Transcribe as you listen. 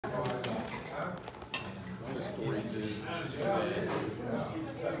stories is that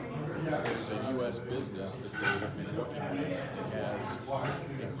there's a U.S. business that they have been working with that has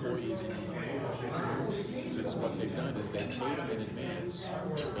employees in Indy. That's what they've done is they pay them in advance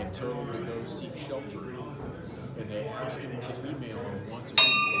and tell them to go seek shelter. And they ask them to email them once a week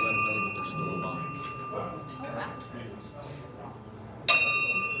to let them know that they're still alive.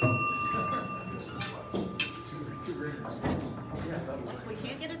 We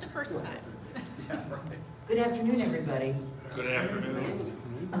can't get it the first time. Good afternoon, everybody. Good afternoon.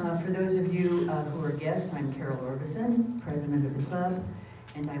 For those of you who are guests, I'm Carol Orbison, president of the club,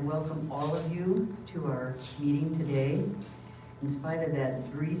 and I welcome all of you to our meeting today. In spite of that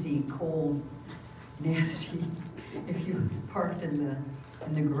breezy, cold, nasty, if you parked in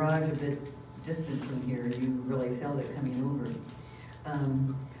the garage a bit distant from here, you really felt it coming over.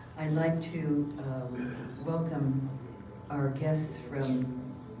 I'd like to welcome our guests from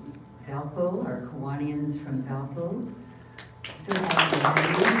Valpo, our Kiwanians from Valpo. So happy to have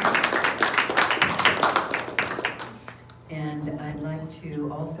you. And I'd like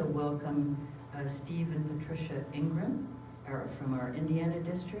to also welcome Steve and Patricia Ingram from our Indiana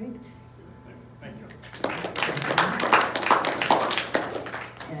district. Thank you.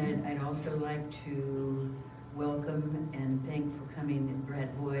 And I'd also like to welcome and thank for coming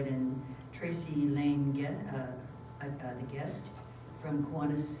Brad Boyd and Tracy Lane, the guest from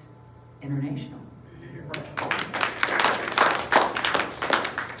Kiwanis International.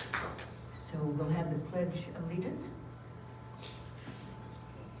 So we'll have the Pledge of Allegiance.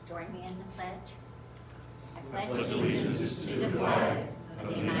 Join me in the pledge. I pledge allegiance to the flag of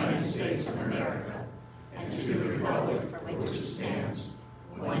the United States of America and to the republic for which it stands,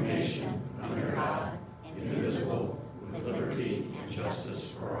 one nation, under God, indivisible, with liberty and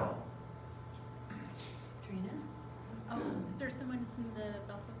justice for all. Trina? Oh, is there someone from the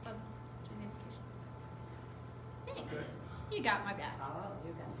Valpo Club doing the invocation? Thanks. You got my back. Oh,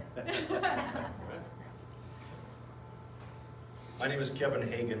 you got it. My name is Kevin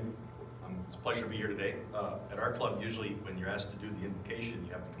Hagan. It's a pleasure to be here today. At our club, usually when you're asked to do the invocation,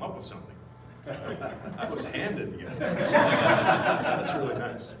 you have to come up with something. I was handed you. That's really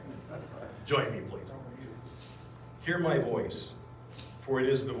nice. Join me, please. Hear my voice, for it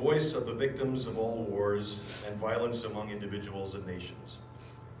is the voice of the victims of all wars and violence among individuals and nations.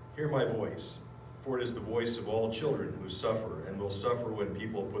 Hear my voice, for it is the voice of all children who suffer and will suffer when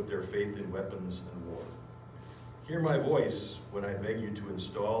people put their faith in weapons and war. Hear my voice when I beg you to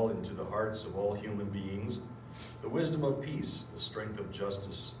install into the hearts of all human beings the wisdom of peace, the strength of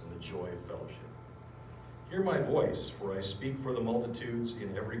justice, and the joy of fellowship. Hear my voice, for I speak for the multitudes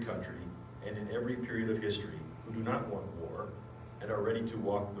in every country and in every period of history who do not want war and are ready to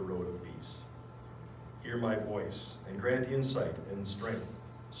walk the road of peace. Hear my voice and grant insight and strength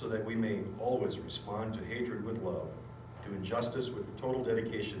so that we may always respond to hatred with love, to injustice with total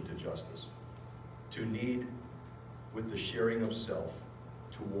dedication to justice, to need with the sharing of self,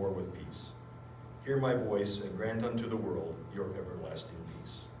 to war with peace. Hear my voice and grant unto the world your everlasting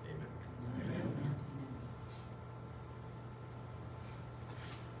peace. Amen. Amen.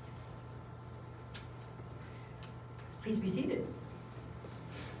 Please be seated.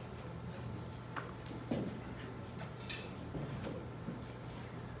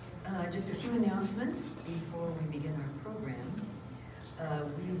 Just a few announcements before we begin our program.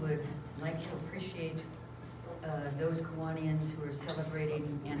 We would like to appreciate those Kiwanians who are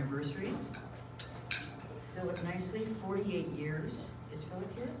celebrating anniversaries. Philip Nicely, 48 years. Is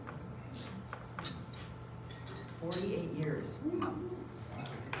Philip here? 48 years.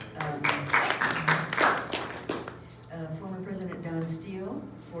 Former President Don Steele,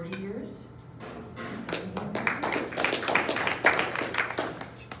 40 years.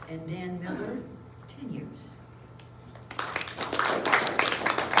 And Dan Miller, 10 years.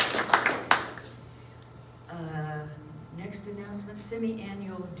 Next announcement,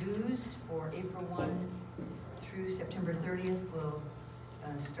 semi-annual dues for April 1 through September 30th will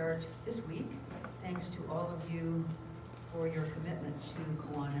start this week. Thanks to all of you for your commitment to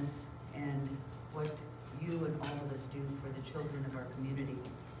Kiwanis and what you and all of us do for the children of our community.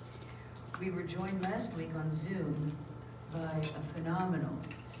 We were joined last week on Zoom by a phenomenal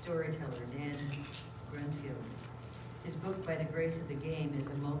storyteller, Dan Grunfield. His book, By the Grace of the Game, is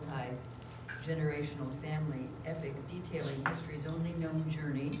a multi-generational family epic detailing history's only known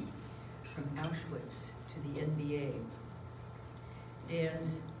journey from Auschwitz to the NBA.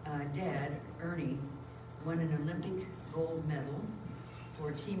 Dan's dad, Ernie, won an Olympic gold medal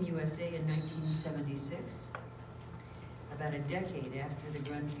for Team USA in 1976, about a decade after the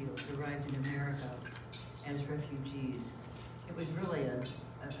Grunfields arrived in America as refugees. It was really a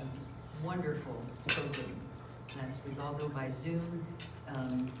wonderful program. last week, although by Zoom.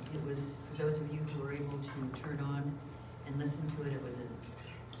 It was, for those of you who were able to turn on and listen to it, it was a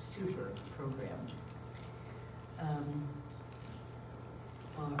super program.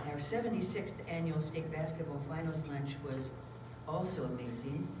 Our 76th annual state basketball finals lunch was also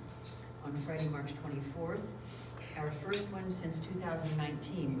amazing on Friday, March 24th. Our first one since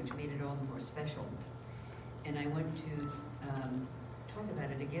 2019, which made it all the more special. And I want to talk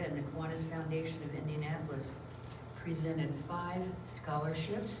about it again. The Kiwanis Foundation of Indianapolis presented 5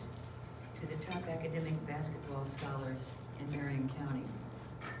 scholarships to the top academic basketball scholars in Marion County.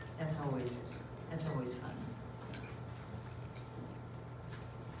 That's always fun.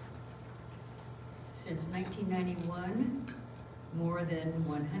 Since 1991, more than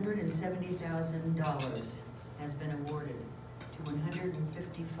 $170,000 has been awarded to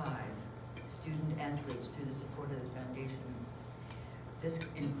 155 student athletes through the support of the foundation. This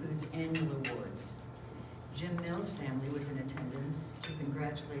includes annual awards. Jim Mills' family was in attendance to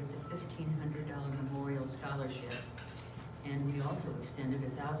congratulate the $1,500 memorial scholarship, and we also extended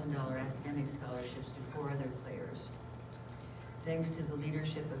 $1,000 academic scholarships to 4 other players. Thanks to the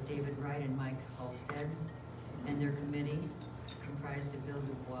leadership of David Wright and Mike Halstead and their committee, comprised of Bill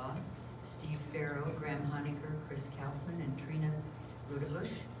Dubois, Steve Farrow, Graham Honecker, Chris Kaufman, and Trina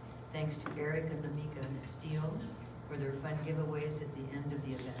Rodebush. Thanks to Eric and Lamika Steele for their fun giveaways at the end of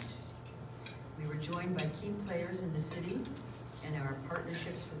the event. We were joined by key players in the city and our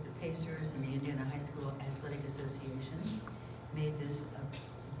partnerships with the Pacers and the Indiana High School Athletic Association made this a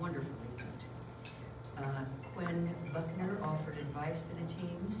wonderful event. Quinn Buckner offered advice to the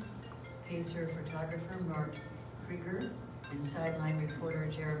teams. Pacer photographer Mark Krieger and sideline reporter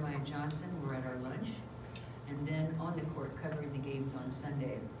Jeremiah Johnson were at our lunch, and then on the court covering the games on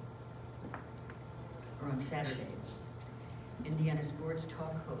Sunday, or on Saturday. Indiana Sports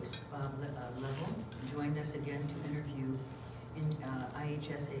Talk host Bob Level joined us again to interview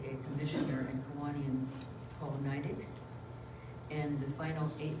IHSAA Commissioner and Kiwanian Paul Neidig, and the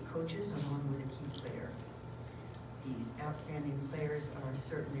final 8 coaches along with a key player. These outstanding players are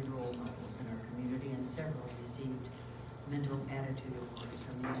certainly role models in our community, and several received mental attitude awards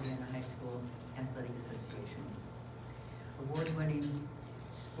from the Indiana High School Athletic Association. Award-winning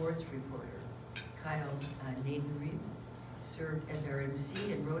sports reporter Kyle Nadenreed served as our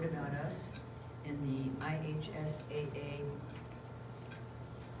MC and wrote about us in the IHSAA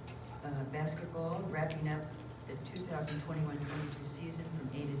basketball, wrapping up the 2021-22 season from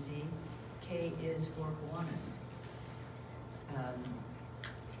A to Z. K is for Kiwanis.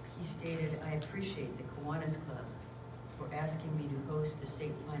 He stated, "I appreciate the Kiwanis Club for asking me to host the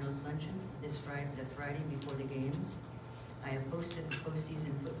state finals luncheon this Friday, the Friday before the games. I have hosted the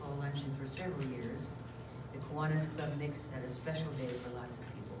postseason football luncheon for several years. The Kiwanis Club makes that a special day for lots of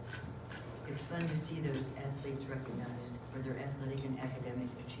people. It's fun to see those athletes recognized for their athletic and academic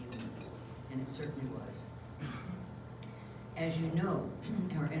achievements," and it certainly was. As you know,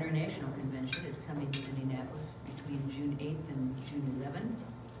 our international convention is coming to Indianapolis between June 8th and June 11th.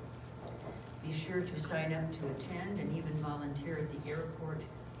 Be sure to sign up to attend and even volunteer at the airport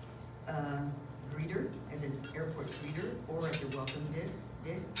greeter, as an airport greeter, or at the welcome desk.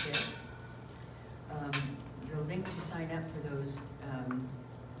 The link to sign up for those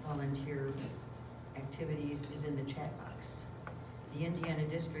volunteer activities is in the chat box. The Indiana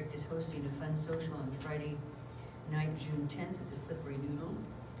District is hosting a fun social on Friday night, June 10th at the Slippery Noodle.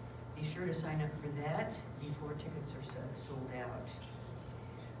 Be sure to sign up for that before tickets are sold out.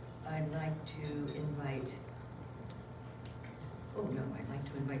 I'd like to invite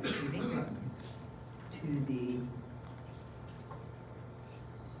Steve Ingram to the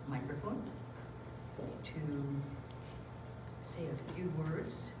microphone to say a few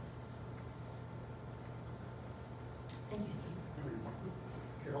words. Thank you, Steve.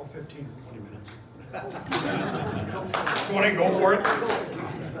 Here, all 15 or 20 minutes. 20, go for it.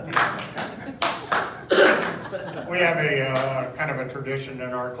 We have a kind of a tradition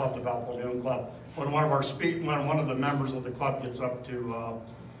in our club, the Valpo Noon Club. When one of the members of the club gets up to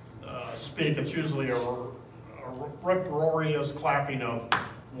speak, it's usually a uproarious clapping of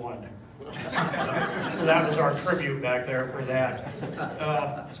one. So that was our tribute back there for that.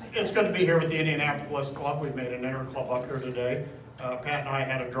 It's good to be here with the Indianapolis Club. We made an inter-club up here today. Pat and I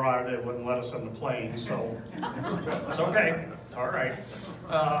had a drive. They wouldn't let us on the plane, so it's okay. All right.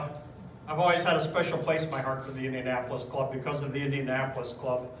 I've always had a special place in my heart for the Indianapolis Club because of the Indianapolis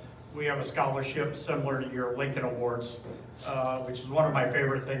Club. We have a scholarship similar to your Lincoln Awards, which is one of my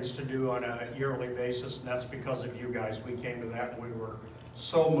favorite things to do on a yearly basis, and that's because of you guys. We came to that and we were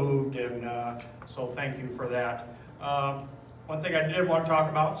so moved, and so thank you for that. Want One thing I did want to talk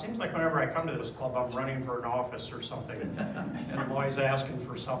about, seems like whenever I come to this club, I'm running for an office or something, and I'm always asking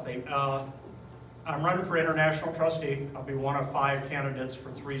for something. I'm running for international trustee. I'll be one of 5 candidates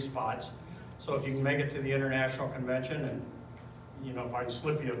for 3 spots. So if you can make it to the international convention, and you know, if I can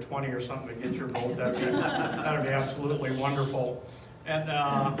slip you a 20 or something to get your vote, that'd be absolutely wonderful. And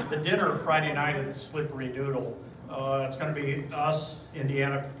the dinner Friday night at the Slippery Noodle, it's going to be us,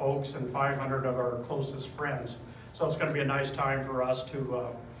 Indiana folks, and 500 of our closest friends. So it's going to be a nice time for us to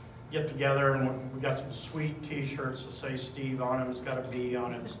get together, and we got some sweet t-shirts that say Steve on them. It's got a B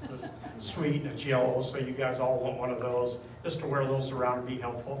on it. It's sweet and it's yellow, so you guys all want one of those. Just to wear those around and be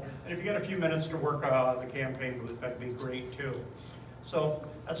helpful. And if you got a few minutes to work the campaign booth, that'd be great too. So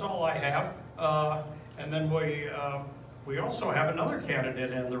that's all I have. And then we also have another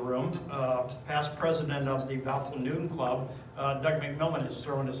candidate in the room, past president of the Valpo Noon Club, Doug McMillan, is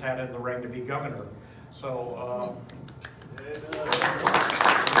throwing his hat in the ring to be governor. So it'll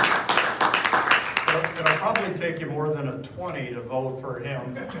probably take you more than a 20 to vote for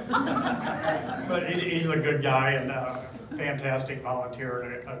him. But he's a good guy and a fantastic volunteer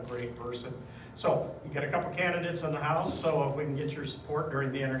and a great person. So you got a couple candidates in the House, so if we can get your support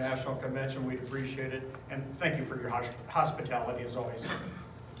during the International Convention, we'd appreciate it. And thank you for your hospitality as always.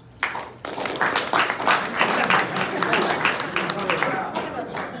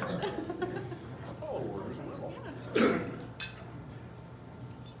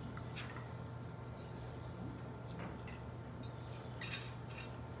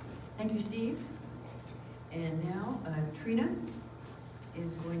 Thank you, Steve. And now Trina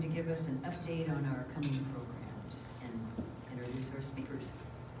is going to give us an update on our coming programs and introduce our speakers.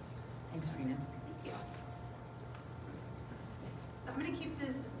 Thanks, Trina. Thank you. So I'm going to keep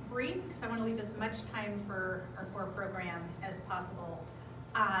this brief because I want to leave as much time for our core program as possible.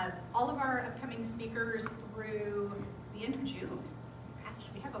 All of our upcoming speakers through the end of June,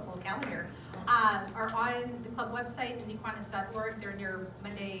 actually we have a full calendar, are on the club website, indykiwanis.org. They're in your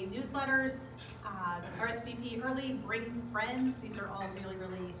Monday newsletters. RSVP early, bring friends. These are all really,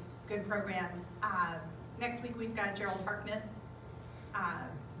 really good programs. Next week we've got Gerald Harkness.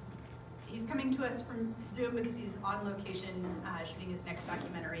 He's coming to us from Zoom because he's on location shooting his next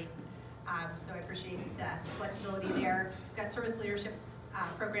documentary. So I appreciate flexibility there. We've got service leadership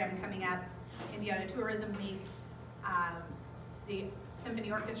program coming up, Indiana Tourism Week. The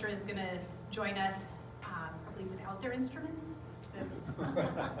Symphony Orchestra is going to join us, probably without their instruments.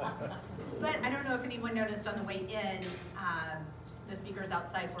 But I don't know if anyone noticed on the way in, the speakers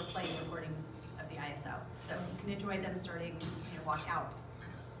outside were playing recordings of the ISO. So you can enjoy them starting to walk out.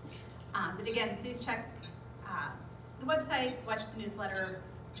 But again, please check the website, watch the newsletter,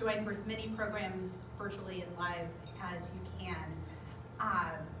 join for as many programs virtually and live as you can.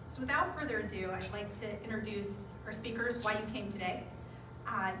 So without further ado, I'd like to introduce our speakers, why you came today.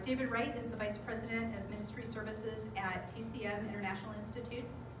 David Wright is the Vice President of Ministry Services at TCM International Institute.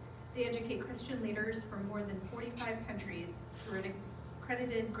 They educate Christian leaders from more than 45 countries through an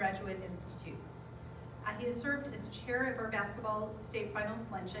accredited graduate institute. He has served as chair of our basketball state finals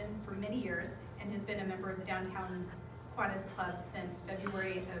luncheon for many years and has been a member of the Downtown Kiwanis Club since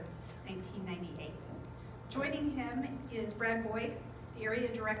February of 1998. Joining him is Brad Boyd, the Area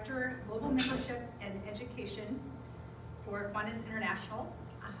Director, Global Membership and Education for Kiwanis International.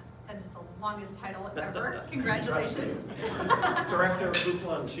 That is the longest title ever. Congratulations. Director of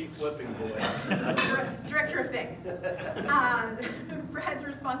Hoopla and Chief Whipping Boy. Director of things. Brad's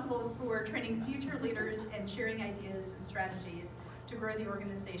responsible for training future leaders and sharing ideas and strategies to grow the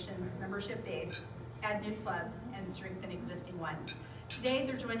organization's membership base, add new clubs, and strengthen existing ones. Today,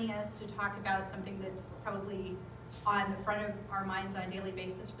 they're joining us to talk about something that's probably on the front of our minds on a daily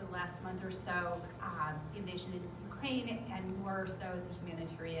basis for the last month or so, the invasion in Ukraine, and more so the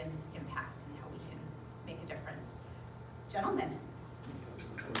humanitarian impacts and how we can make a difference. Gentlemen.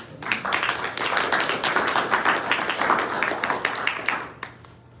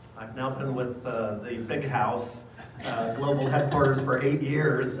 I've now been with the Big House global headquarters for 8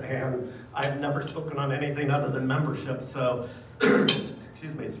 years, and I've never spoken on anything other than membership, so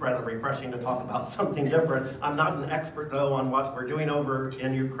excuse me, it's rather refreshing to talk about something different. I'm not an expert, though, on what we're doing over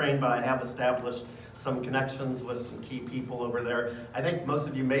in Ukraine, but I have established some connections with some key people over there. I think most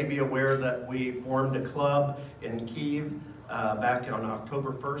of you may be aware that we formed a club in Kyiv back on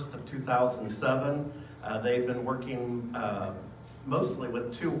October 1st of 2007. They've been working mostly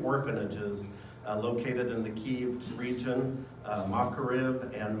with 2 orphanages located in the Kyiv region,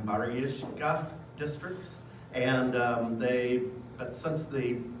 Makariv and Baryshka districts. And but since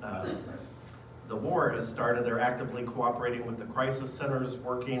the the war has started, they're actively cooperating with the crisis centers,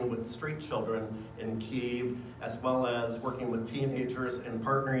 working with street children in Kyiv, as well as working with teenagers and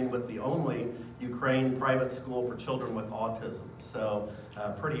partnering with the only Ukraine private school for children with autism. So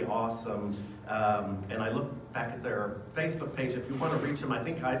pretty awesome. And I look back at their Facebook page. If you want to reach them, I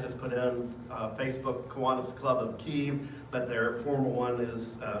think I just put in Facebook Kiwanis Club of Kyiv, but their formal one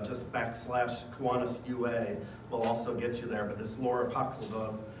is just /Kiwanis UA will also get you there. But this Laura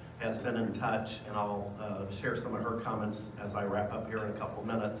Paklova has been in touch, and I'll share some of her comments as I wrap up here in a couple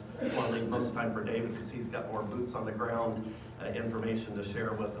minutes. I want to leave most time for David because he's got more boots on the ground information to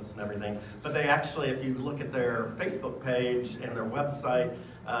share with us and everything. But they actually, if you look at their Facebook page and their website,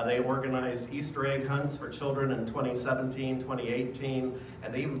 they organize Easter egg hunts for children in 2017, 2018,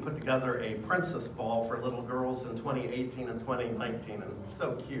 and they even put together a princess ball for little girls in 2018 and 2019, and it's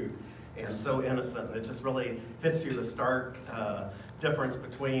so cute and so innocent. And it just really hits you the stark difference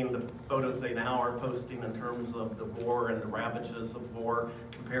between the photos they now are posting in terms of the war and the ravages of war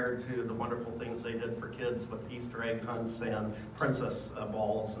compared to the wonderful things they did for kids with Easter egg hunts and princess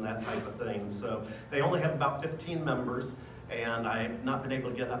balls and that type of thing. So they only have about 15 members, and I've not been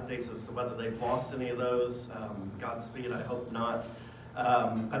able to get updates as to whether they've lost any of those. Godspeed, I hope not.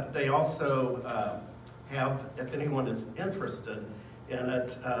 But they also have, if anyone is interested in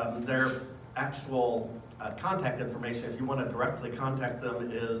it, their actual contact information, if you want to directly contact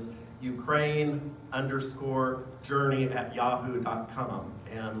them, is Ukraine_journey@yahoo.com.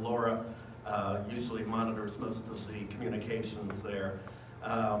 And Laura usually monitors most of the communications there.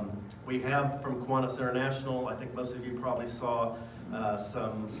 We have from Kiwanis International, I think most of you probably saw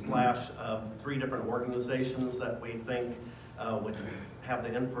some splash of 3 different organizations that we think would have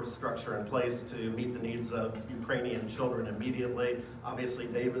the infrastructure in place to meet the needs of Ukrainian children immediately. Obviously,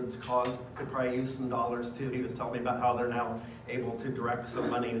 David's cause could probably use some dollars too. He was telling me about how they're now able to direct some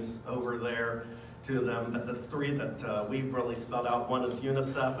monies over there to them. But the 3 that we've really spelled out, one is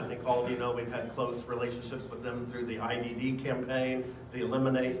UNICEF. I think all of you know we've had close relationships with them through the IDD campaign, the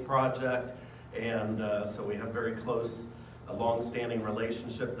Eliminate Project, and so we have very close, a long-standing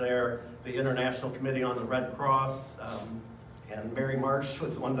relationship there. The International Committee on the Red Cross, and Mary Marsh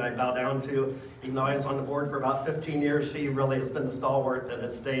was the one that I bow down to. Even though I was on the board for about 15 years, she really has been the stalwart that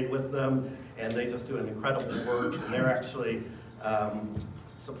has stayed with them, and they just do an incredible work. And they're actually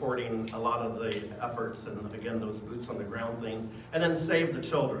supporting a lot of the efforts and, again, those boots on the ground things. And then Save the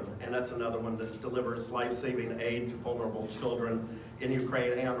Children, and that's another one that delivers life-saving aid to vulnerable children in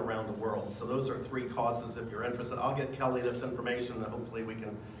Ukraine and around the world. So those are 3 causes if you're interested. I'll get Kelly this information, and hopefully we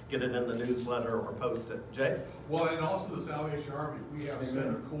can get it in the newsletter or post it. Jay? Well, and also the Salvation Army, we have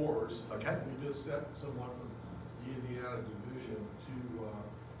Center Corps. Okay. We just sent someone from the Indiana Division to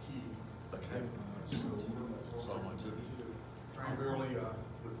Kyiv. Okay. So Saw them on TV. primarily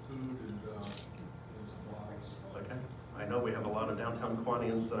with food and supplies. Okay. I know we have a lot of downtown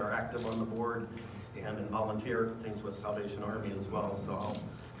Kiwanians that are active on the board and in volunteer things with Salvation Army as well, so I'll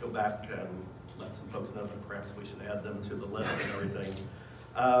go back and let some folks know that perhaps we should add them to the list and everything.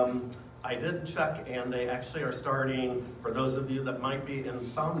 I did check, and they actually are starting, for those of you that might be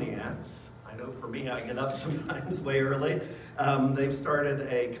insomniacs, I know for me, I get up sometimes way early. They've started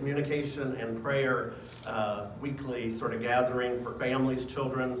a communication and prayer weekly sort of gathering for families,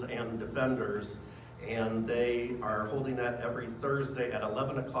 children, and defenders. And they are holding that every Thursday at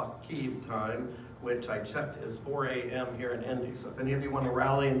 11 o'clock Kyiv time, which I checked is 4 a.m. here in Indy. So if any of you want to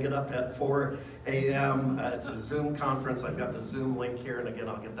rally and get up at 4 a.m., it's a Zoom conference. I've got the Zoom link here, and again,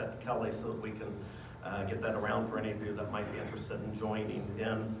 I'll get that to Kelly so that we can get that around for any of you that might be interested in joining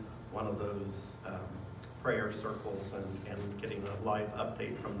in one of those prayer circles and getting a live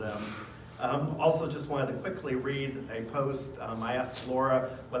update from them. Also just wanted to quickly read a post. I asked Laura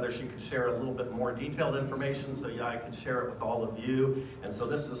whether she could share a little bit more detailed information so I could share it with all of you. And so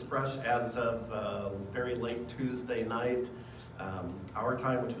this is fresh as of very late Tuesday night, our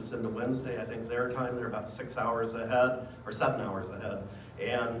time, which was into Wednesday. I think their time, they're about 6 hours ahead, or 7 hours ahead.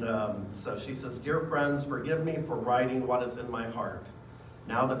 And so she says, "Dear friends, forgive me for writing what is in my heart.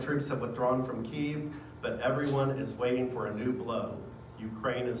 Now the troops have withdrawn from Kyiv, but everyone is waiting for a new blow.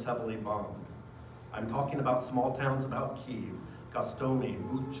 Ukraine is heavily bombed. I'm talking about small towns about Kyiv, Gostomy,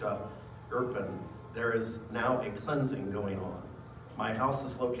 Bucha, Irpin. There is now a cleansing going on. My house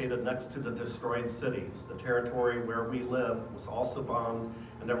is located next to the destroyed cities. The territory where we live was also bombed,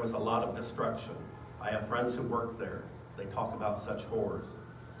 and there was a lot of destruction. I have friends who work there. They talk about such horrors.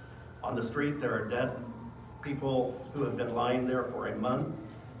 On the street, there are dead people who have been lying there for a month.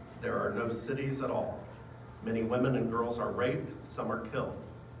 There are no cities at all. Many women and girls are raped, some are killed.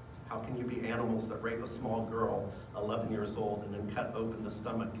 How can you be animals that rape a small girl, 11 years old, and then cut open the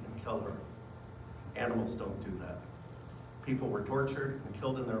stomach and kill her? Animals don't do that. People were tortured and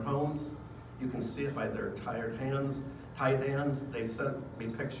killed in their homes. You can see it by their tied hands. They sent me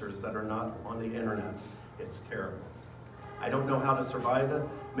pictures that are not on the internet. It's terrible. I don't know how to survive it.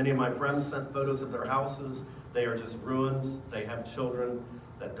 Many of my friends sent photos of their houses. They are just ruins. They have children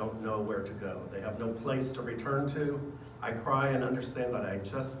that don't know where to go. They have no place to return to. I cry and understand that I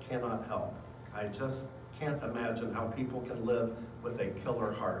just cannot help. I just can't imagine how people can live with a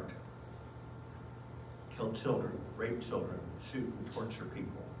killer heart. Kill children, rape children, shoot and torture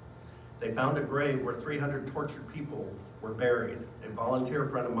people. They found a grave where 300 tortured people were buried. A volunteer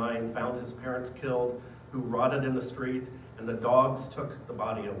friend of mine found his parents killed, who rotted in the street, and the dogs took the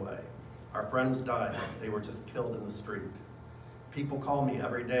body away. Our friends died. They were just killed in the street. People call me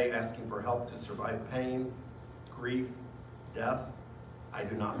every day asking for help to survive pain, grief, death. I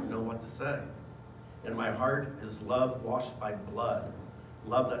do not know what to say. In my heart is love washed by blood,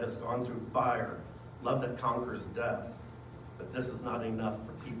 love that has gone through fire, love that conquers death. But this is not enough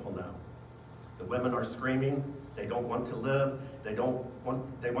for people now. The women are screaming. They don't want to live. They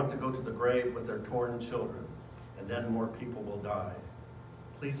want to go to the grave with their torn children. And then more people will die.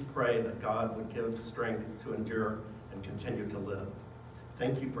 Please pray that God would give strength to endure and continue to live.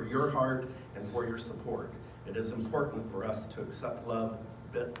 Thank you for your heart and for your support. It is important for us to accept love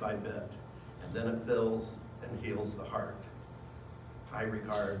bit by bit, and then it fills and heals the heart. High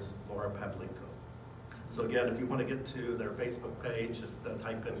regards, Laura Pavlenko. So again, if you want to get to their Facebook page, just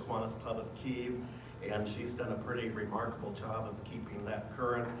type in Kiwanis Club of Kyiv, and she's done a pretty remarkable job of keeping that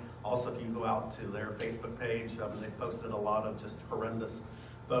current. Also, if you go out to their Facebook page, they posted a lot of just horrendous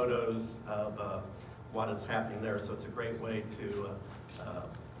photos of what is happening there. So it's a great way to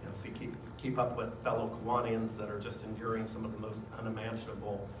keep up with fellow Kiwanians that are just enduring some of the most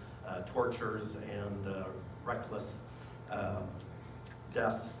unimaginable tortures and reckless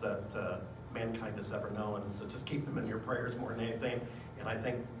deaths that mankind has ever known. So just keep them in your prayers more than anything. And I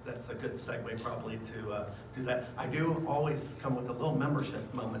think that's a good segue probably to do that. I do always come with a little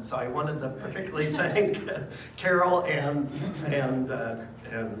membership moment, so I wanted to particularly thank Carol and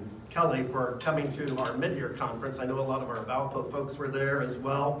Kelly for coming to our mid-year conference. I know a lot of our Valpo folks were there as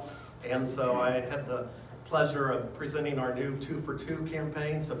well, and so I had the pleasure of presenting our new 2 for 2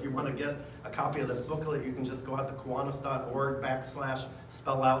 campaign. So if you want to get a copy of this booklet, you can just go out to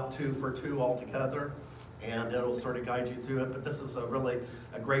kiwanis.org/spell out 2 for 2 altogether, and it'll sort of guide you through it. But this is really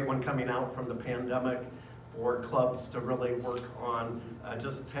a great one coming out from the pandemic for clubs to really work on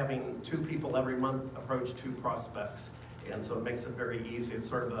just having 2 people every month approach 2 prospects. And so it makes it very easy. It's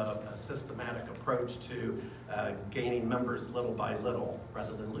sort of a systematic approach to gaining members little by little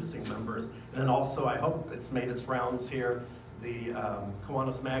rather than losing members. And then also, I hope it's made its rounds here, the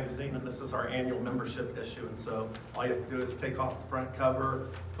Kiwanis magazine, and this is our annual membership issue. And so all you have to do is take off the front cover,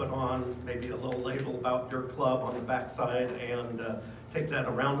 put on maybe a little label about your club on the back side, and take that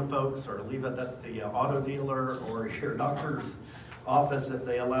around to folks, or leave it at the auto dealer or your doctor's office if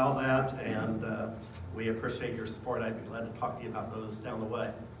they allow that. And we appreciate your support. I'd be glad to talk to you about those down the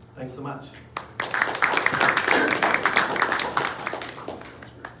way. Thanks so much.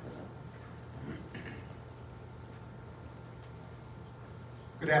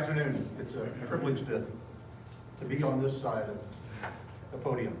 Good afternoon. It's a privilege to be on this side of the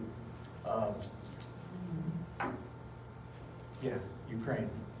podium. Yeah, Ukraine.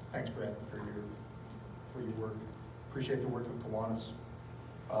 Thanks, Brad, for your work. Appreciate the work of Kiwanis.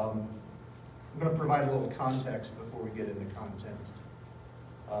 I'm going to provide a little context before we get into content,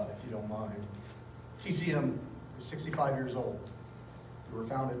 if you don't mind. TCM is 65 years old. We were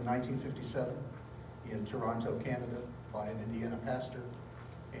founded in 1957 in Toronto, Canada, by an Indiana pastor,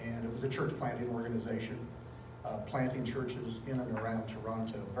 and it was a church planting organization, planting churches in and around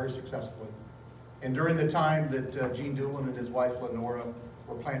Toronto very successfully. And during the time that Gene Doolin and his wife Lenora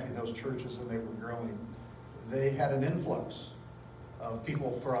were planting those churches and they were growing, they had an influx of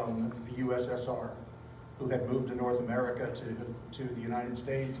people from the USSR who had moved to North America, to the United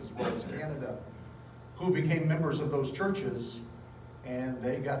States as well as Canada, who became members of those churches, and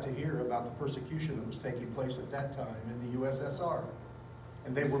they got to hear about the persecution that was taking place at that time in the USSR.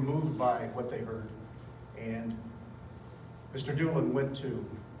 And they were moved by what they heard. And Mr. Doolin went to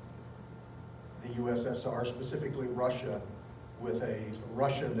the USSR, specifically Russia, with a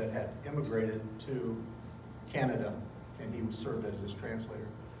Russian that had immigrated to Canada, and he was served as his translator.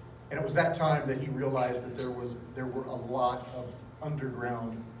 And it was that time that he realized that there were a lot of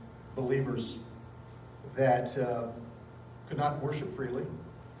underground believers that could not worship freely.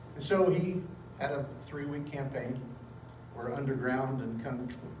 And so he had a 3-week campaign where underground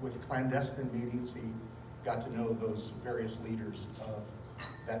and with clandestine meetings, he got to know those various leaders of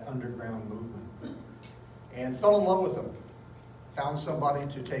that underground movement, and fell in love with them. Found somebody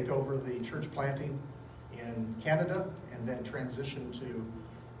to take over the church planting in Canada, and then transitioned to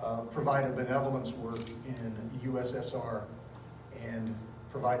provide a benevolence work in USSR, and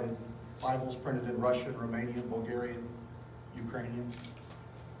provided Bibles printed in Russian, Romanian, Bulgarian, Ukrainian,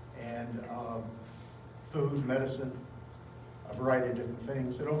 and food, medicine, a variety of different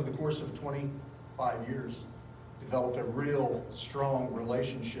things. And over the course of 25 years, developed a real strong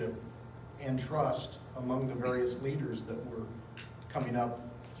relationship and trust among the various leaders that were coming up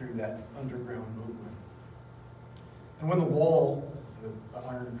through that underground movement. And when the wall, the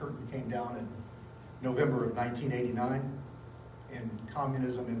Iron Curtain, came down in November of 1989, and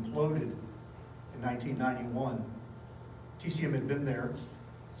communism imploded in 1991, TCM had been there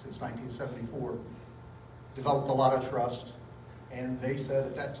since 1974, developed a lot of trust, and they said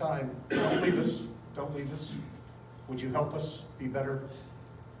at that time, don't leave us, don't leave us. Would you help us be better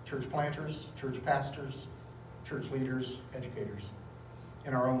church planters, church pastors, church leaders, educators,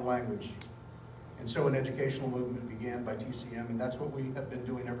 in our own language? And so an educational movement began by TCM, and that's what we have been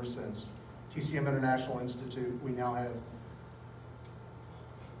doing ever since. TCM International Institute, we now have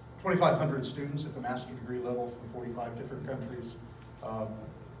 2,500 students at the master's degree level from 45 different countries.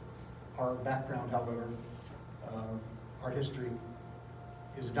 Our background, however, our history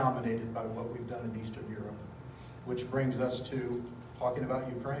is dominated by what we've done in Eastern Europe, which brings us to talking about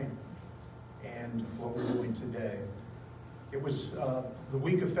Ukraine and what we're doing today. It was the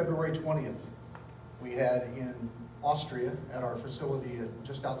week of February 20th. We had in Austria, at our facility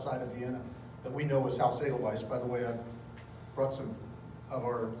just outside of Vienna, that we know as Haus Edelweiss. By the way, I've brought some of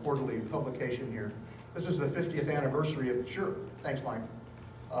our quarterly publication here. This is the 50th anniversary of, sure, thanks Mike.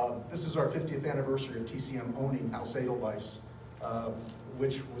 This is our 50th anniversary of TCM owning Haus Edelweiss,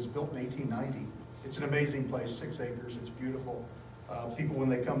 which was built in 1890. It's an amazing place, 6 acres, it's beautiful. People, when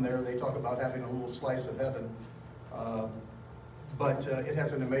they come there, they talk about having a little slice of heaven. But it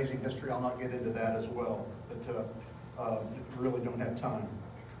has an amazing history. I'll not get into that as well, but really don't have time.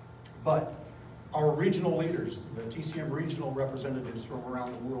 But our regional leaders, the TCM regional representatives from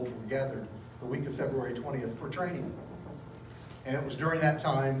around the world, were gathered the week of February 20th for training. And it was during that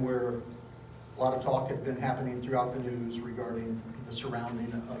time where a lot of talk had been happening throughout the news regarding the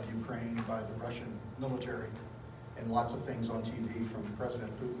surrounding of Ukraine by the Russian military, and lots of things on TV from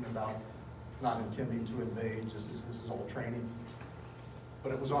President Putin about not intending to invade, just as this is all training.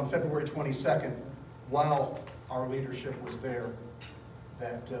 But it was on February 22nd, while our leadership was there,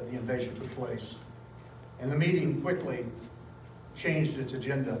 that the invasion took place. And the meeting quickly changed its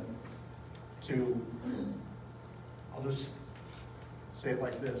agenda to, I'll just say it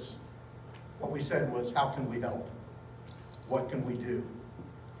like this. What we said was, how can we help? What can we do?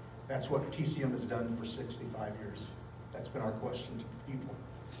 That's what TCM has done for 65 years. That's been our question to people.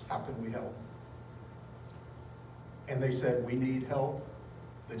 How can we help? And they said, we need help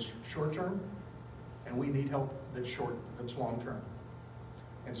that's short-term, and we need help that's long-term.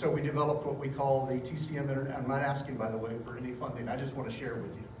 And so we developed what we call the TCM Internet. I'm not asking, by the way, for any funding. I just want to share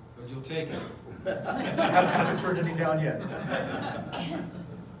with you. But you'll take it. I haven't turned any down yet.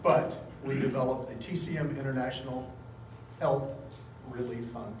 But we developed the TCM International Help Relief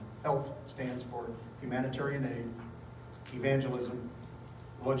Fund. HELP stands for Humanitarian Aid, Evangelism,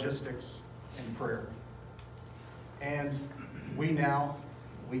 Logistics, and Prayer. And we have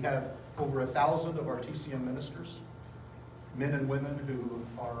over 1,000 of our TCM ministers, men and women who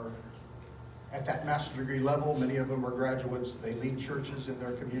are at that master's degree level. Many of them are graduates. They lead churches in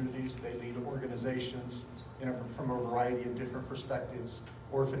their communities. They lead organizations from a variety of different perspectives,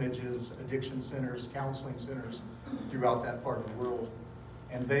 orphanages, addiction centers, counseling centers throughout that part of the world.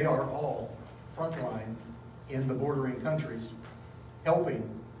 And they are all frontline in the bordering countries, helping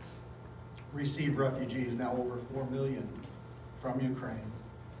receive refugees, now over 4 million from Ukraine.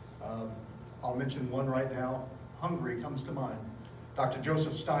 I'll mention one right now. Hungary comes to mind. Dr.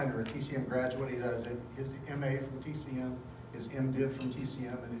 Joseph Steiner, a TCM graduate, he has his MA from TCM, his MDiv from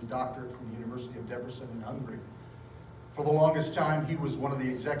TCM, and his doctorate from the University of Debrecen in Hungary. For the longest time, he was one of the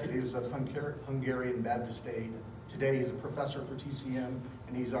executives of Hungarian Baptist Aid. Today, he's a professor for TCM,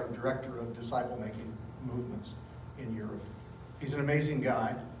 and he's our director of disciple-making movements in Europe. He's an amazing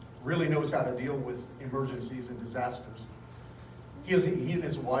guy, really knows how to deal with emergencies and disasters. He and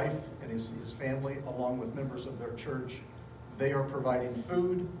his wife and his family, along with members of their church, they are providing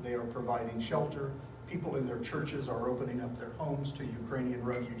food, they are providing shelter. People in their churches are opening up their homes to Ukrainian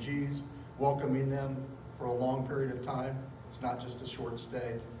refugees, welcoming them for a long period of time. It's not just a short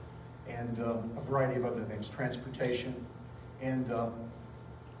stay. And a variety of other things, transportation. And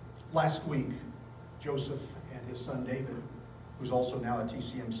last week, Joseph and his son David who's also now a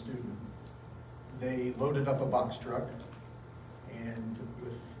TCM student. They loaded up a box truck and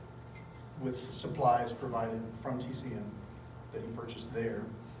with supplies provided from TCM that he purchased there,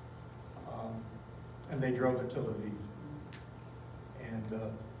 and they drove it to Lviv. And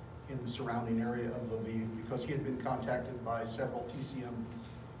in the surrounding area of Lviv, because he had been contacted by several TCM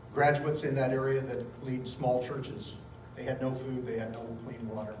graduates in that area that lead small churches. They had no food, they had no clean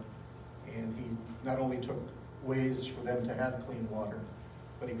water. And he not only took ways for them to have clean water,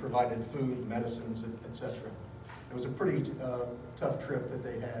 but he provided food, medicines, etc. It was a pretty tough trip that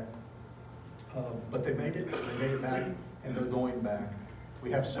they had. But they made it back, and they're going back.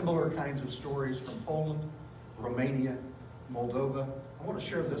 We have similar kinds of stories from Poland, Romania, Moldova. I want to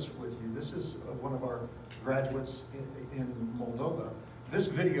share this with you. This is one of our graduates in Moldova. This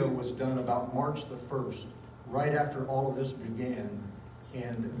video was done about March the 1st, right after all of this began.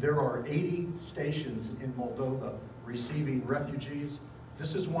 And there are 80 stations in Moldova receiving refugees.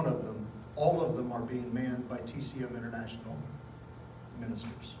 This is one of them. All of them are being manned by TCM International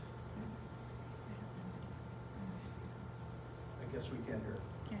ministers. I guess we can't hear.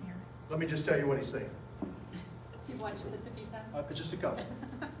 Can't hear. Let me just tell you what he's saying. You've watched this a few times? Just a couple.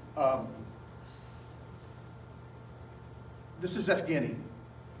 This is Evgeny.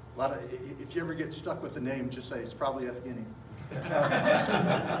 If you ever get stuck with the name, just say it's probably Evgeny.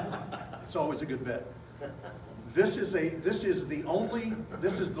 It's always a good bet. This is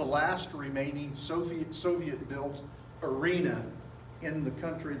the last remaining Soviet-built arena in the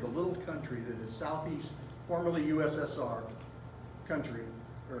country, the little country that is southeast, formerly USSR country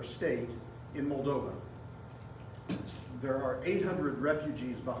or state in Moldova. There are 800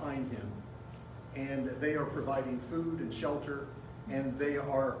 refugees behind him, and they are providing food and shelter, and they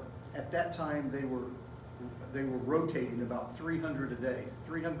are, at that time, they were rotating about 300 a day.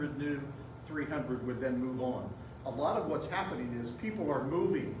 300 new, 300 would then move on. A lot of what's happening is people are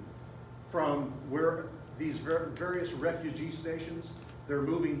moving from where these various refugee stations, they're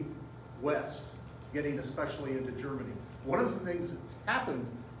moving west, getting especially into Germany. One of the things that's happened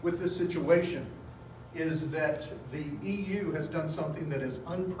with this situation is that the EU has done something that is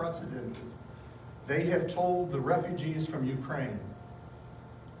unprecedented. They have told the refugees from Ukraine,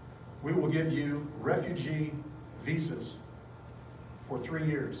 we will give you refugee visas for 3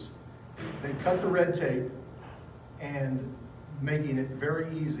 years. They cut the red tape and making it very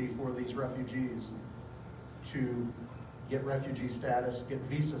easy for these refugees to get refugee status, get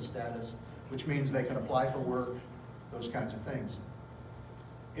visa status, which means they can apply for work, those kinds of things.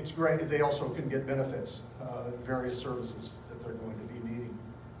 It's great. They also can get benefits, various services that they're going to be needing.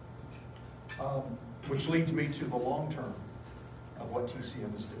 Which leads me to the long term of what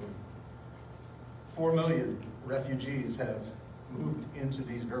TCM is doing. 4 million refugees have moved into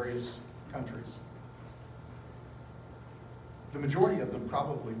these various countries. The majority of them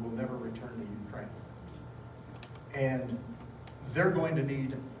probably will never return to Ukraine. And they're going to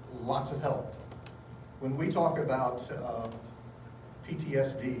need lots of help. When we talk about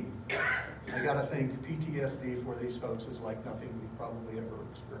PTSD, I gotta think PTSD for these folks is like nothing we've probably ever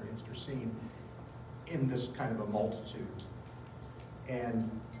experienced or seen in this kind of a multitude. And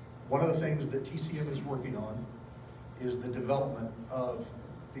one of the things that TCM is working on is the development of,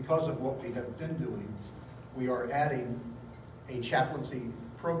 because of what we have been doing, we are adding a chaplaincy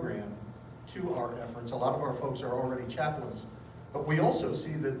program to our efforts. A lot of our folks are already chaplains, but we also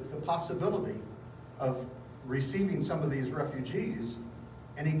see the possibility of receiving some of these refugees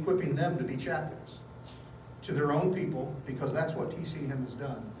and equipping them to be chaplains to their own people, because that's what TCM has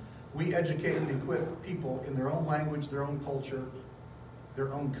done. We educate and equip people in their own language, their own culture,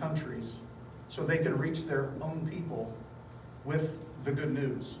 their own countries, so they can reach their own people with the good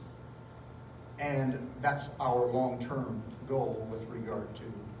news. And that's our long-term goal with regard to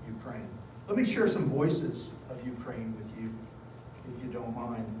Ukraine. Let me share some voices of Ukraine with you, if you don't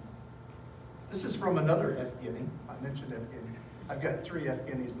mind. This is from another Evgeny. I mentioned Evgeny. I've got 3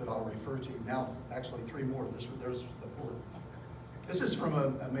 Evgenys that I'll refer to now, actually 3 more. There's the 4th. This is from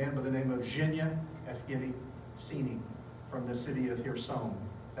a man by the name of Zhenya Evgeny Sini from the city of Kherson.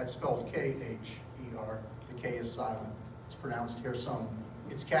 That's spelled K-H-E-R. The K is silent. It's pronounced Kherson.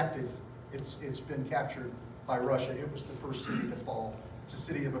 It's captive. It's been captured by Russia. It was the first city to fall. It's a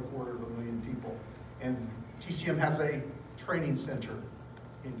city of 250,000 people. And TCM has a training center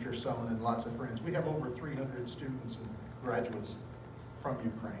in Kherson and lots of friends. We have over 300 students and graduates from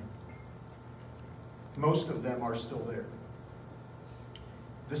Ukraine. Most of them are still there.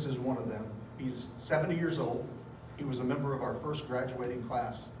 This is one of them. He's 70 years old. He was a member of our first graduating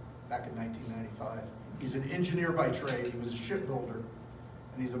class back in 1995. He's an engineer by trade. He was a shipbuilder,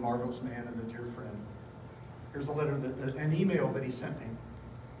 and he's a marvelous man and a dear friend. Here's a letter, an email that he sent me.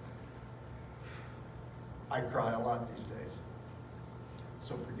 I cry a lot these days,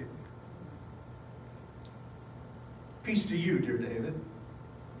 so forgive me. Peace to you, dear David.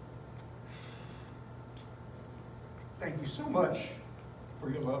 Thank you so much for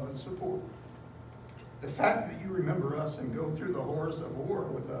your love and support. The fact that you remember us and go through the horrors of war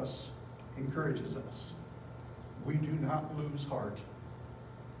with us encourages us. We do not lose heart.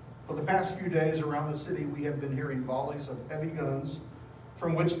 For the past few days around the city, we have been hearing volleys of heavy guns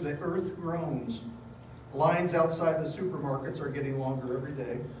from which the earth groans. Lines outside the supermarkets are getting longer every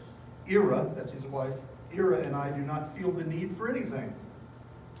day. Ira, that's his wife, Ira and I do not feel the need for anything.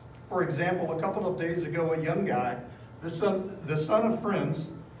 For example, a couple of days ago, a young guy, the son of friends,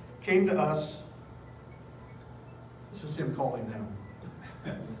 came to us. This is him calling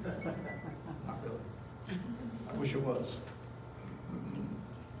now. Not really. I wish it was.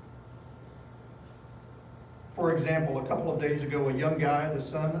 For example, a couple of days ago, a young guy, the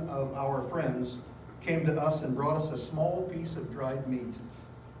son of our friends, came to us and brought us a small piece of dried meat.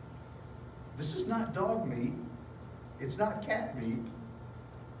 This is not dog meat. It's not cat meat.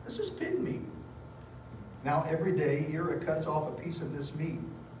 This is pig meat. Now every day, Ira cuts off a piece of this meat,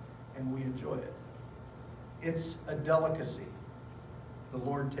 and we enjoy it. It's a delicacy. The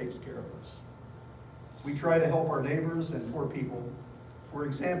Lord takes care of us. We try to help our neighbors and poor people. For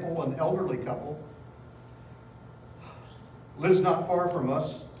example, an elderly couple lives not far from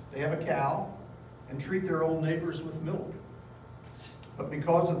us. They have a cow and treat their old neighbors with milk. But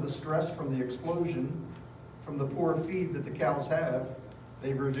because of the stress from the explosion, from the poor feed that the cows have,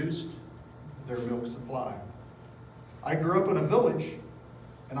 they've reduced their milk supply. I grew up in a village,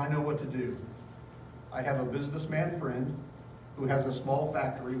 and I know what to do. I have a businessman friend who has a small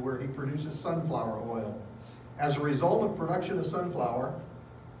factory where he produces sunflower oil. As a result of production of sunflower,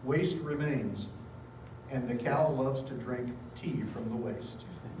 waste remains, and the cow loves to drink tea from the waste.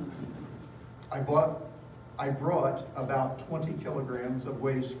 I brought about 20 kilograms of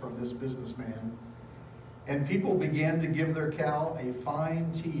waste from this businessman, and people began to give their cow a fine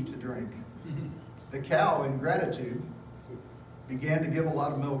tea to drink. The cow, in gratitude, began to give a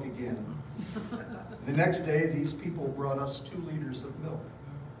lot of milk again. The next day, these people brought us 2 liters of milk.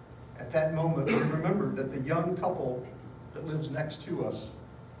 At that moment, we remembered that the young couple that lives next to us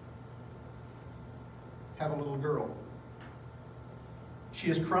have a little girl. She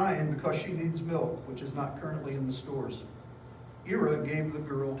is crying because she needs milk, which is not currently in the stores. Ira gave the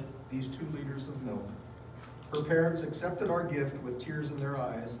girl these 2 liters of milk. Her parents accepted our gift with tears in their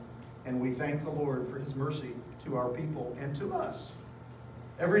eyes, and we thank the Lord for his mercy to our people and to us.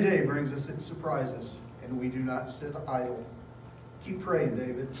 Every day brings us its surprises, and we do not sit idle. Keep praying,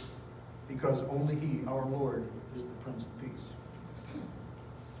 David, because only he, our Lord, is the Prince of Peace.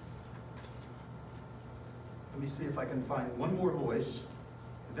 Let me see if I can find one more voice.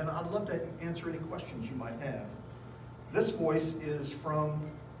 Then I'd love to answer any questions you might have. This voice is from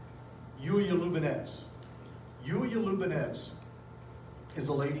Yulia Lubinets. Yulia Lubinets is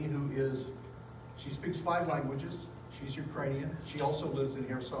a lady who she speaks 5 languages. She's Ukrainian. She also lives in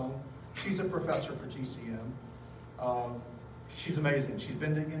Kherson. She's a professor for TCM. She's amazing. She's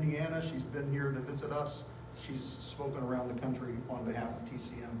been to Indiana. She's been here to visit us. She's spoken around the country on behalf of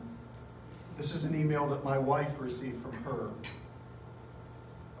TCM. This is an email that my wife received from her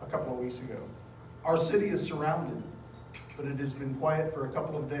a couple of weeks ago. Our city is surrounded, but it has been quiet for a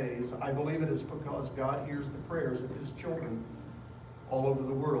couple of days. I believe it is because God hears the prayers of his children all over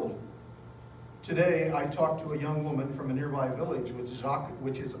the world. Today, I talked to a young woman from a nearby village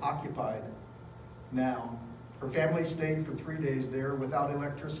which is occupied now. Her family stayed for 3 days there without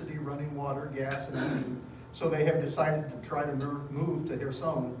electricity, running water, gas, and heating, so they have decided to try to move to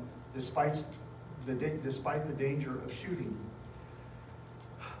Kherson despite the danger of shooting.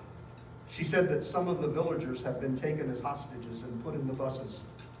 She said that some of the villagers have been taken as hostages and put in the buses.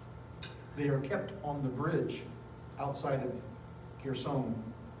 They are kept on the bridge outside of Kherson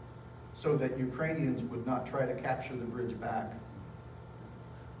so that Ukrainians would not try to capture the bridge back.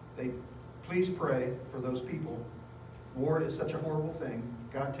 Please pray for those people. War is such a horrible thing.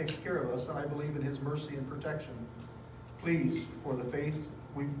 God takes care of us, and I believe in his mercy and protection. Please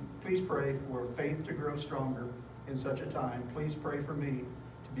pray for faith to grow stronger in such a time. Please pray for me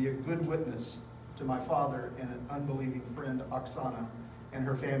to be a good witness to my father and an unbelieving friend, Oksana, and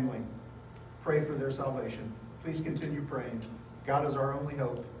her family. Pray for their salvation. Please continue praying. God is our only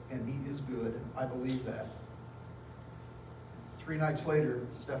hope, and he is good. I believe that. 3 nights later,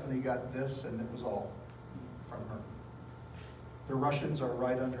 Stephanie got this, and it was all from her. The Russians are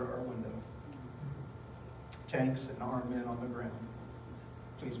right under our window. Tanks and armed men on the ground.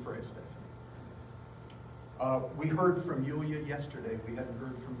 Please pray, Stephanie. We heard from Yulia yesterday. We hadn't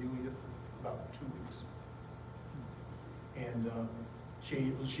heard from Yulia for about 2 weeks. And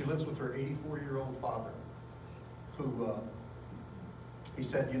she lives with her 84-year-old father, who he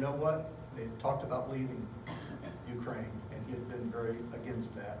said, you know what? They talked about leaving Ukraine, and he had been very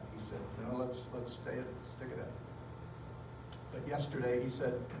against that. He said, no, let's stick it out. But yesterday he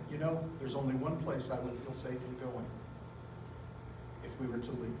said, you know, there's only one place I would feel safe in going if we were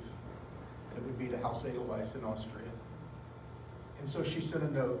to leave. And it would be to Haus Edelweiss in Austria. And so she sent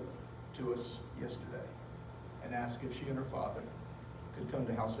a note to us yesterday and asked if she and her father could come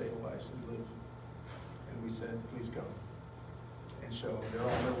to Haus Edelweiss and live. And we said, please go. And so they're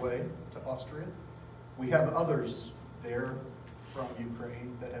on their way to Austria. We have others there from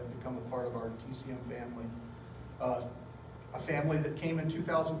Ukraine that have become a part of our TCM family. A family that came in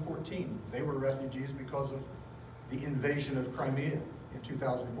 2014. They were refugees because of the invasion of Crimea in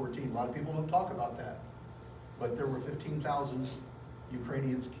 2014. A lot of people don't talk about that, but there were 15,000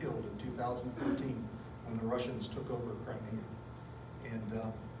 Ukrainians killed in 2014 when the Russians took over Crimea. And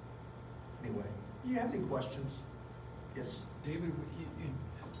anyway, do you have any questions? Yes? David,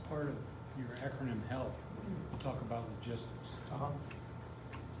 as part of your acronym HELP, you talk about logistics.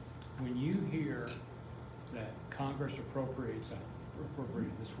 When you hear that Congress appropriated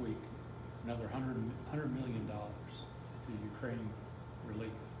this week another $100 million to Ukraine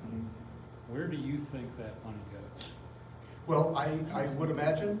relief, where do you think that money goes? Well, I would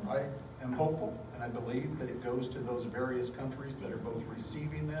imagine, I am hopeful, and I believe that it goes to those various countries that are both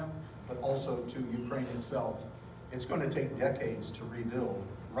receiving them, but also to Ukraine itself. It's going to take decades to rebuild.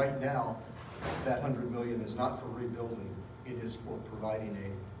 Right now, that $100 million is not for rebuilding, it is for providing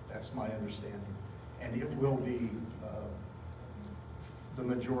aid. That's my understanding. And it will be, the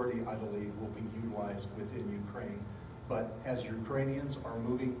majority, I believe, will be utilized within Ukraine. But as Ukrainians are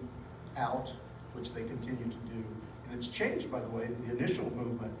moving out, which they continue to do, and it's changed, by the way, the initial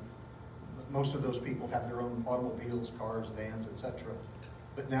movement, most of those people have their own automobiles, cars, vans, etc.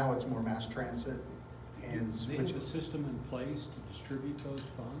 But now it's more mass transit. And do they have a system in place to distribute those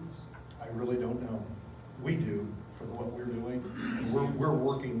funds? I really don't know. We do for what we're doing. And we're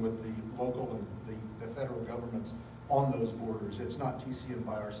working with the local and the federal governments on those borders. It's not TCM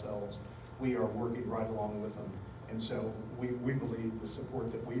by ourselves. We are working right along with them. And so we believe the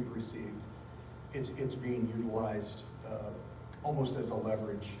support that we've received, it's being utilized almost as a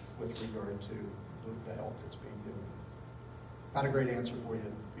leverage with regard to the help that's being given. Not a great answer for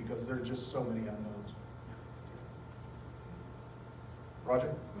you because there are just so many unknowns.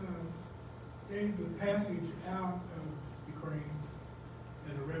 Roger? Dave, the passage out of Ukraine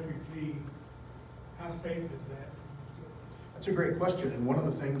as a refugee, how safe is that? That's a great question, and one of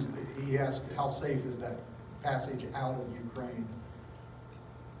the things that he asked, how safe is that passage out of Ukraine?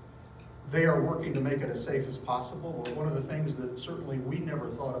 They are working to make it as safe as possible. One of the things that certainly we never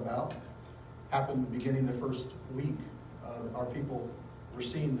thought about happened beginning the first week. Our people were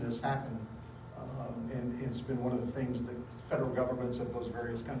seeing this happen, and it's been one of the things that federal governments of those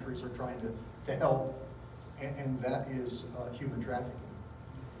various countries are trying to help, and that is human trafficking.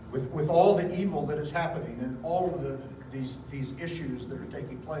 With all the evil that is happening and all of these issues that are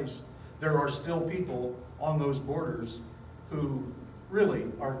taking place, there are still people on those borders who really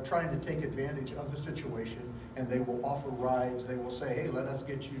are trying to take advantage of the situation, and they will offer rides. They will say, hey, let us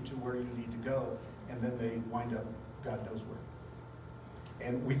get you to where you need to go, and then they wind up God knows where.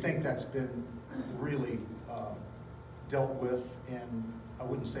 And we think that's been really dealt with, and I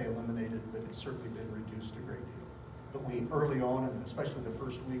wouldn't say eliminated, but it's certainly been reduced a great deal. But we, early on, and especially the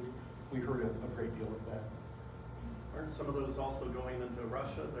first week, we heard a great deal of that. Aren't some of those also going into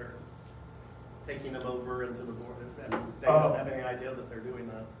Russia? They're taking them over into the border, and they don't have any idea that they're doing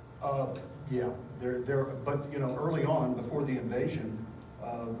that? Yeah, but you know, early on, before the invasion,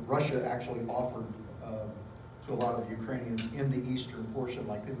 Russia actually offered to a lot of Ukrainians in the eastern portion,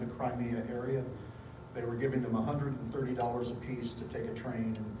 like in the Crimea area, they were giving them $130 a piece to take a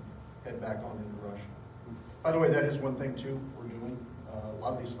train and head back on into Russia. By the way, that is one thing too we're doing. A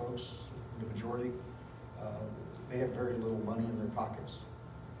lot of these folks, the majority, they have very little money in their pockets.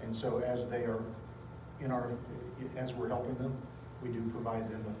 And so as they are as we're helping them, we do provide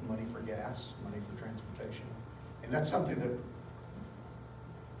them with money for gas, money for transportation. And that's something that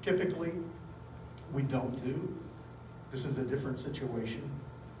typically we don't do. This is a different situation.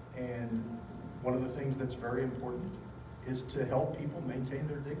 And one of the things that's very important is to help people maintain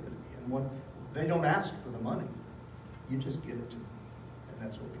their dignity. And when they don't ask for the money, you just give it to them. And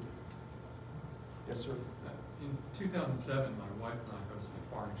that's what we do. Yes, sir. In 2007, my wife and I hosted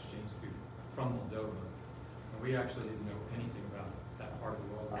a foreign exchange student from Moldova. And we actually didn't know anything about that part of the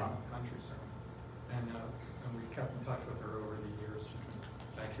world, the country, sir. And kept in touch with her over the years. She's been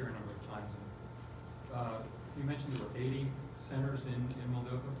back here a number of times. And, so you mentioned there were 80 centers in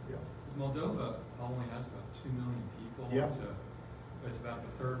Moldova? Yeah. Because Moldova only has about 2 million people. Yeah. It's about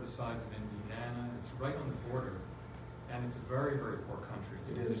the third the size of Indiana. It's right on the border. And it's a very, very poor country.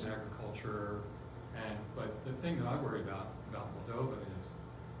 It It's is. in agriculture. But the thing that I worry about Moldova is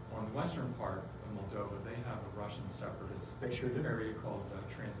on the western part of Moldova, they have a Russian separatist They sure do. area called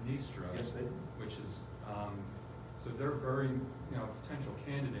Transnistria. Yes, they do. Which is, so they're very, potential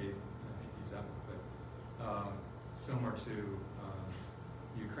candidate, I hate to use that word, but similar to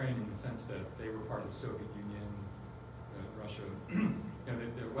Ukraine in the sense that they were part of the Soviet Union, Russia.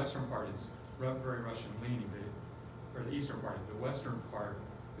 The western part is very Russian leaning, or the eastern part. The western part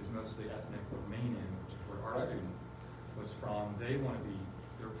is mostly ethnic Romanian, which is where our student was from. They're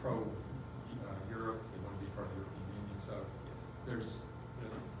pro-Europe, they want to be part of the European Union. So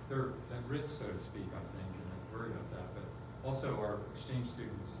they're at risk, so to speak, I think, and I worry about that. But also our exchange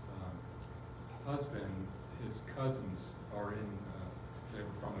student's husband, his cousins are they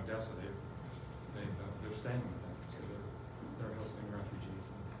were from Odessa. They're staying with them, so they're hosting refugees.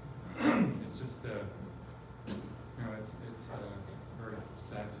 And it's just, it's a very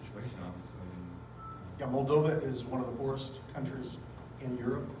sad situation, obviously. Yeah, Moldova is one of the poorest countries in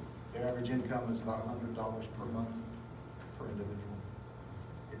Europe. Their average income is about $100 per month per individual.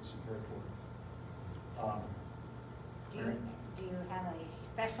 It's very poor. Do you have a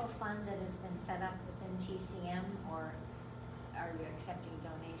special fund that has been set up within TCM, or are you accepting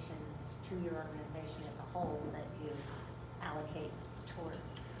donations to your organization as a whole that you allocate toward?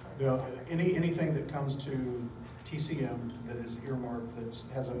 No, anything that comes to TCM that is earmarked,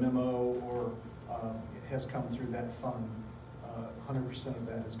 that has a memo or has come through that fund, 100% of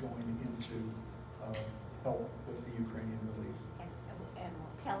that is going into help with the Ukrainian relief. And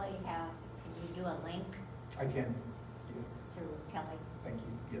will Kelly can you do a link I can. through Kelly? Thank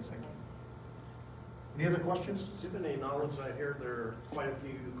you. Yes, I can. Any other questions? Do you have any knowledge? I hear there are quite a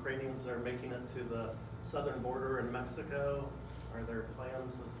few Ukrainians that are making it to the southern border in Mexico. Are there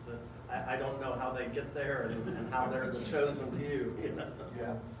plans as to, I don't know how they get there and how they're the chosen few,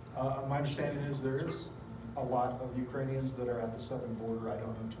 Yeah. My understanding is there is a lot of Ukrainians that are at the southern border. I don't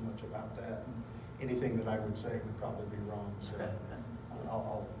know too much about that. And anything that I would say would probably be wrong, so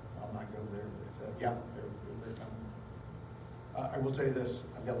I'll not go there. But yeah, they're coming. I will tell you this,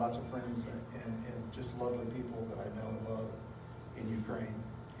 I've got lots of friends and just lovely people that I know of in Ukraine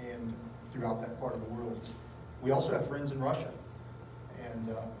and throughout that part of the world. We also have friends in Russia.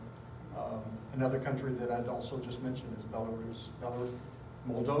 And another country that I'd also just mentioned is Belarus.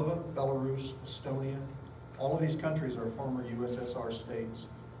 Moldova, Belarus, Estonia, all of these countries are former USSR states.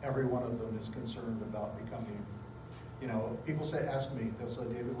 Every one of them is concerned about becoming, people ask me, they'll say,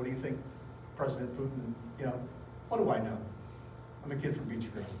 David, what do you think President Putin, what do I know? I'm a kid from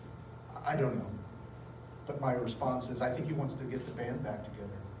Beach Grove. I don't know. But my response is, I think he wants to get the band back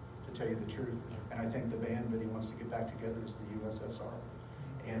together, to tell you the truth. And I think the band that he wants to get back together is the USSR.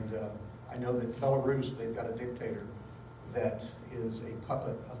 And I know that Belarus, they've got a dictator that is a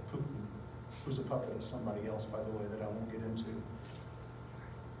puppet of Putin, who's a puppet of somebody else, by the way, that I won't get into.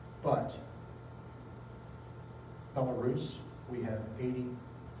 But Belarus, we have 80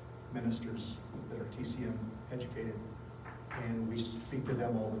 ministers that are TCM educated, and we speak to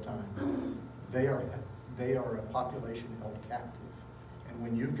them all the time. They are a population held captive. And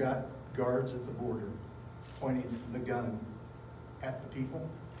when you've got guards at the border pointing the gun at the people,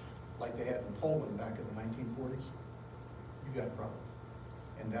 like they had in Poland back in the 1940s, you got a problem.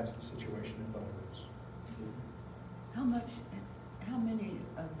 And that's the situation in Belarus. How many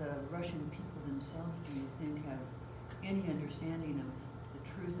of the Russian people themselves do you think have any understanding of the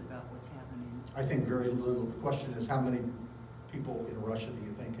truth about what's happening? I think very little. The question is, how many people in Russia do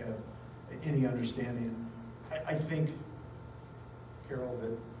you think have any understanding? I think, Carol,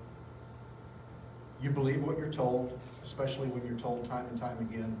 that you believe what you're told, especially when you're told time and time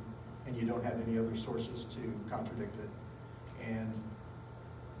again, and you don't have any other sources to contradict it. And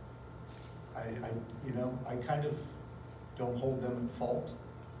I kind of don't hold them at fault.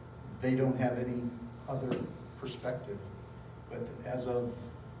 They don't have any other perspective. But as of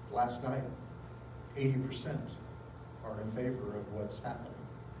last night, 80% are in favor of what's happening.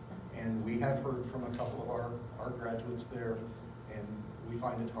 And we have heard from a couple of our graduates there, and we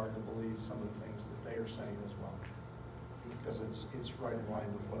find it hard to believe some of the things that they are saying as well, because it's right in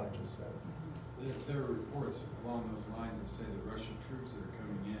line with what I just said. There are reports along those lines that say the Russian troops that are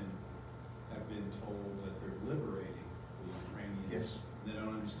coming in have been told that they're liberating the Ukrainians. Yes. They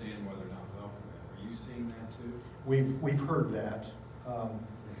don't understand why they're not welcome. Are you seeing that too? We've heard that.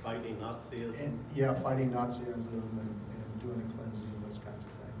 Fighting Nazism. And, yeah, fighting Nazism and doing a cleansing and those kinds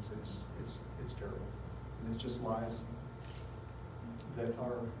of things. It's terrible. And it's just lies that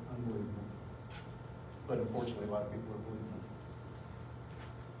are unbelievable. But unfortunately, a lot of people are believing them.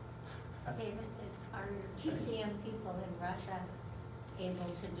 David, are TCM people in Russia able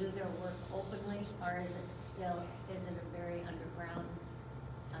to do their work openly, or is it a very underground?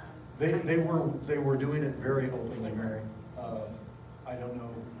 They were doing it very openly, Mary. I don't know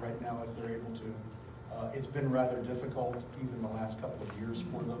right now if they're able to. It's been rather difficult even the last couple of years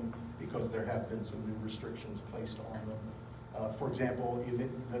for them because there have been some new restrictions placed on them. For example,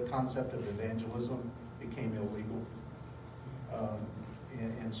 the concept of evangelism became illegal.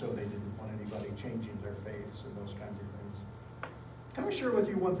 And so they didn't want anybody changing their faiths and those kinds of things. Can I share with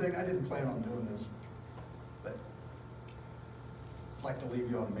you one thing? I didn't plan on doing this, but I'd like to leave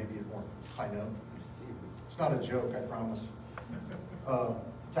you on maybe a more high note. It's not a joke, I promise.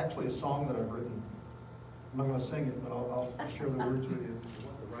 It's actually a song that I've written. I'm not going to sing it, but I'll share the words with you.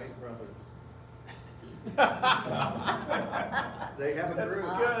 The Wright brothers. They have a That's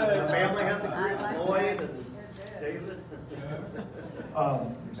group. good. The family has a I group. like Lloyd that. and David.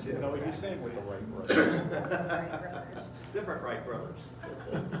 No, he sang with the Wright brothers. Different Wright brothers.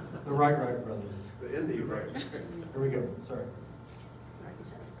 The Wright brothers. The Indy Wright. Here we go, sorry.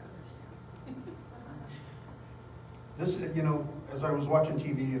 This, you know, as I was watching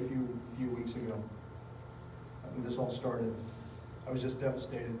TV a few weeks ago, when this all started, I was just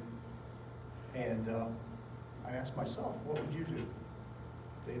devastated. And I asked myself, what would you do,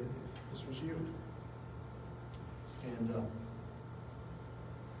 David, if this was you? And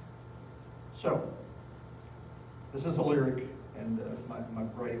so, this is a lyric, and my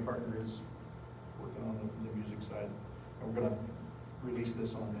writing partner is working on the music side. And we're going to release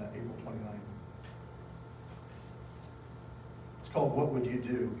this on April 29th. It's called What Would You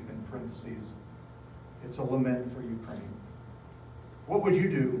Do, in parentheses. It's a lament for Ukraine. What would you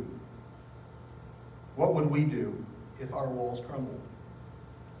do? What would we do if our walls crumbled?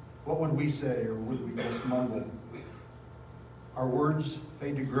 What would we say, or would we just mumble? Our words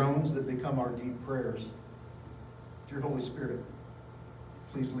fade to groans that become our deep prayers. Dear Holy Spirit,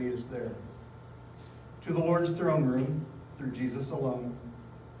 please lead us there. To the Lord's throne room, through Jesus alone,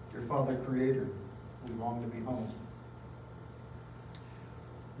 dear Father Creator, we long to be home.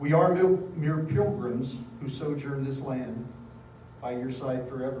 We are mere pilgrims who sojourn this land. By your side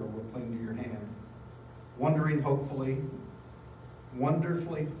forever we'll cling to your hand. Wondering hopefully,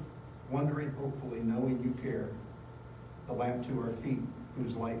 knowing you care. The lamp to our feet,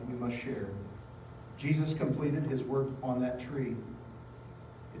 whose light we must share. Jesus completed his work on that tree.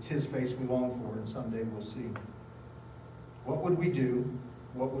 It's his face we long for, and someday we'll see. What would we do?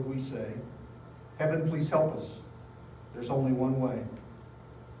 What would we say? Heaven, please help us. There's only one way.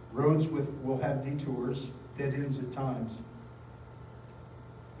 Roads will have detours, dead ends at times.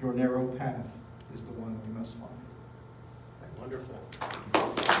 Your narrow path is the one we must find. Wonderful.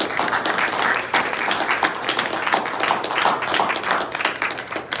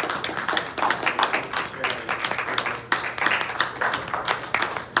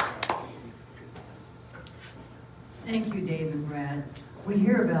 Thank you, Dave and Brad. We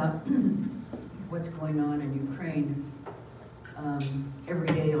hear about what's going on in Ukraine every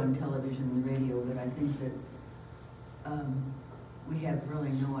day on television and the radio, but I think that we have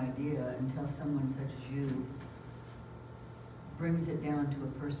really no idea until someone such as you brings it down to a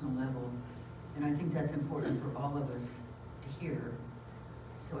personal level. And I think that's important for all of us to hear.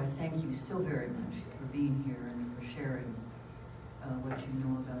 So I thank you so very much for being here and for sharing what you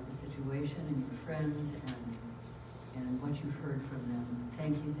know about the situation and your friends and what you've heard from them.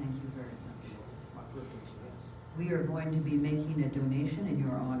 Thank you very much. My privilege, yes. We are going to be making a donation in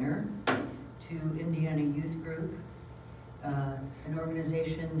your honor to Indiana Youth Group, an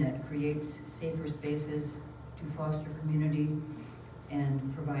organization that creates safer spaces to foster community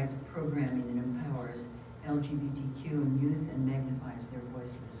and provides programming that empowers LGBTQ and youth and magnifies their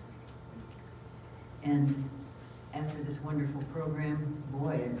voices. And after this wonderful program,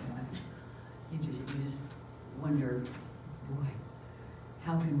 boy, you just wonder, boy,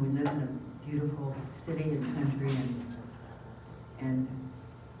 how can we live in a beautiful city and country and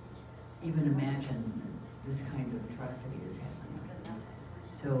even imagine this kind of atrocity is happening.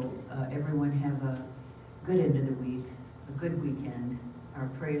 So everyone have a good end of the week, a good weekend. Our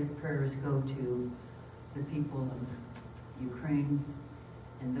prayers go to the people of Ukraine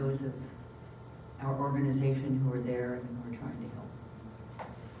and those of our organization who are there and